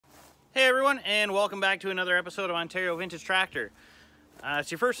everyone, and welcome back to another episode of Ontario Vintage Tractor.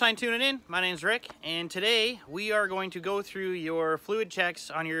 It's your first time tuning in. My name's Rick, and today we are going to go through your fluid checks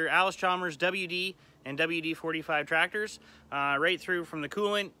on your Allis-Chalmers WD and WD45 tractors, right through from the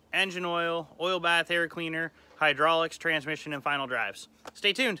coolant, engine oil, oil bath, air cleaner, hydraulics, transmission, and final drives.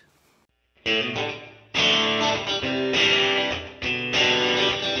 Stay tuned.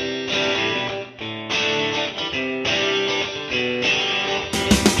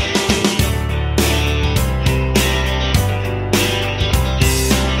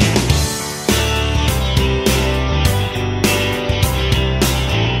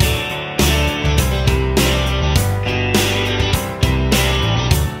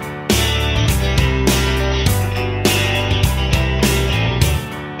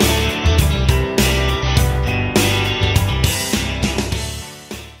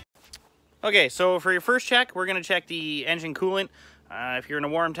 Okay, so for your first check, we're going to check the engine coolant. If you're in a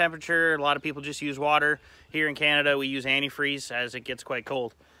warm temperature, a lot of people just use water. Here in Canada, we use antifreeze as it gets quite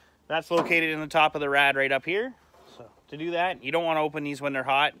cold. That's located in the top of the rad right up here. So to do that, you don't want to open these when they're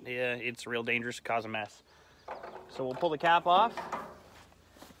hot. It's real dangerous to cause a mess. So we'll pull the cap off.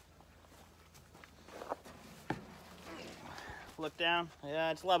 Look down.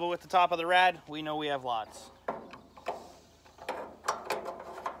 Yeah, it's level with the top of the rad. We know we have lots.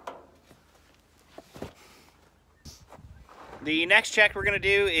 The next check we're going to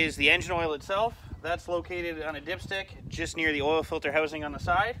do is the engine oil itself. That's located on a dipstick just near the oil filter housing on the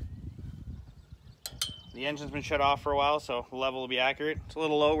side. The engine's been shut off for a while, so the level will be accurate. It's a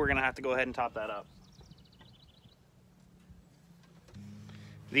little low. We're going to have to go ahead and top that up.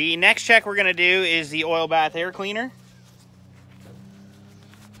 The next check we're going to do is the oil bath air cleaner.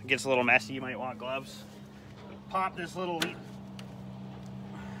 It gets a little messy. You might want gloves. Pop this little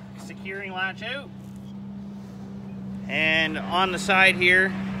securing latch out. And on the side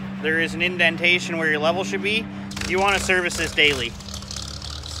here, there is an indentation where your level should be. You want to service this daily.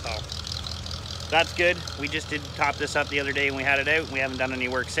 So that's good. We just did top this up the other day and we had it out. We haven't done any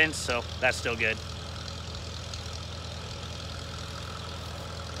work since, so that's still good.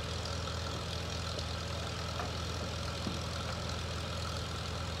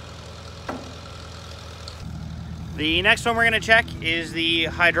 The next one we're going to check is the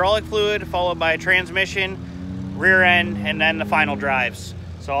hydraulic fluid, followed by transmission, rear end, and then the final drives.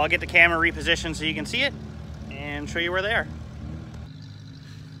 So I'll get the camera repositioned so you can see it and show you where they are.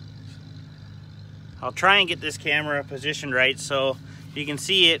 I'll try and get this camera positioned right so you can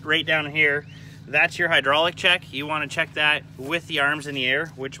see it right down here. That's your hydraulic check. You want to check that with the arms in the air,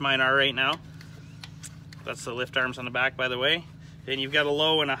 which mine are right now. That's the lift arms on the back, by the way. Then you've got a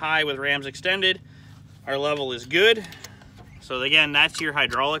low and a high with rams extended. Our level is good. So again, that's your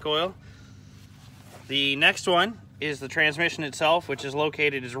hydraulic oil. The next one is the transmission itself, which is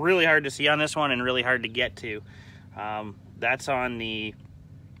located, is really hard to see on this one and really hard to get to. That's our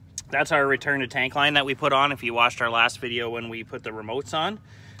return to tank line that we put on. If you watched our last video when we put the remotes on,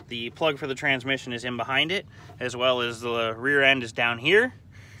 the plug for the transmission is in behind it, as well as the rear end is down here.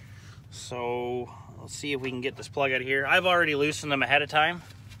 So let's see if we can get this plug out of here. I've already loosened them ahead of time.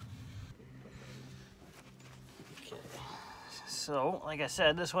 So, like I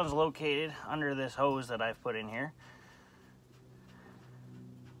said, this one's located under this hose that I've put in here.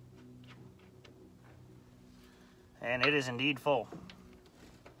 And it is indeed full.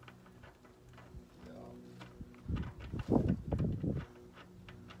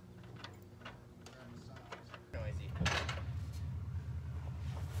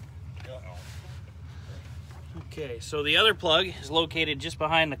 Okay, so the other plug is located just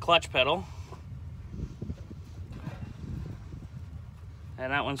behind the clutch pedal.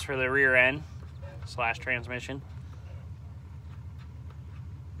 And that one's for the rear end / transmission.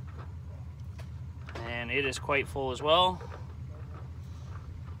 And it is quite full as well.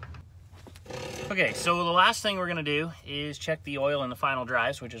 Okay, so the last thing we're gonna do is check the oil in the final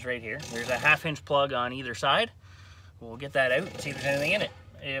drives, which is right here. There's a 1/2-inch plug on either side. We'll get that out and see if there's anything in it.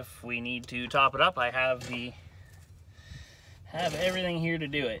 If we need to top it up, I have everything here to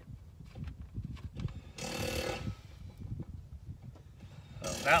do it.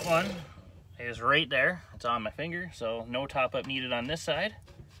 That one is right there. It's on my finger, so no top up needed on this side.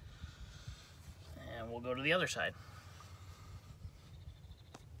 And we'll go to the other side.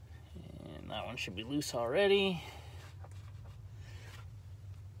 And that one should be loose already.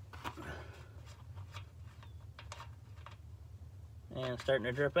 And starting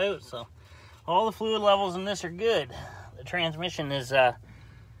to drip out, so all the fluid levels in this are good. The transmission is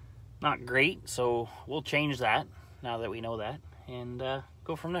not great, so we'll change that now that we know that, and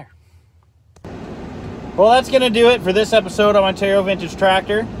go from there. Well, that's going to do it for this episode of Ontario Vintage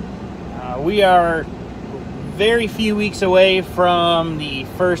Tractor. We are very few weeks away from the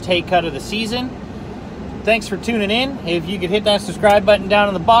first hay cut of the season. Thanks for tuning in. If you could hit that subscribe button down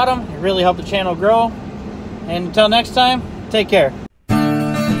on the bottom, it really helped the channel grow. And until next time, take care.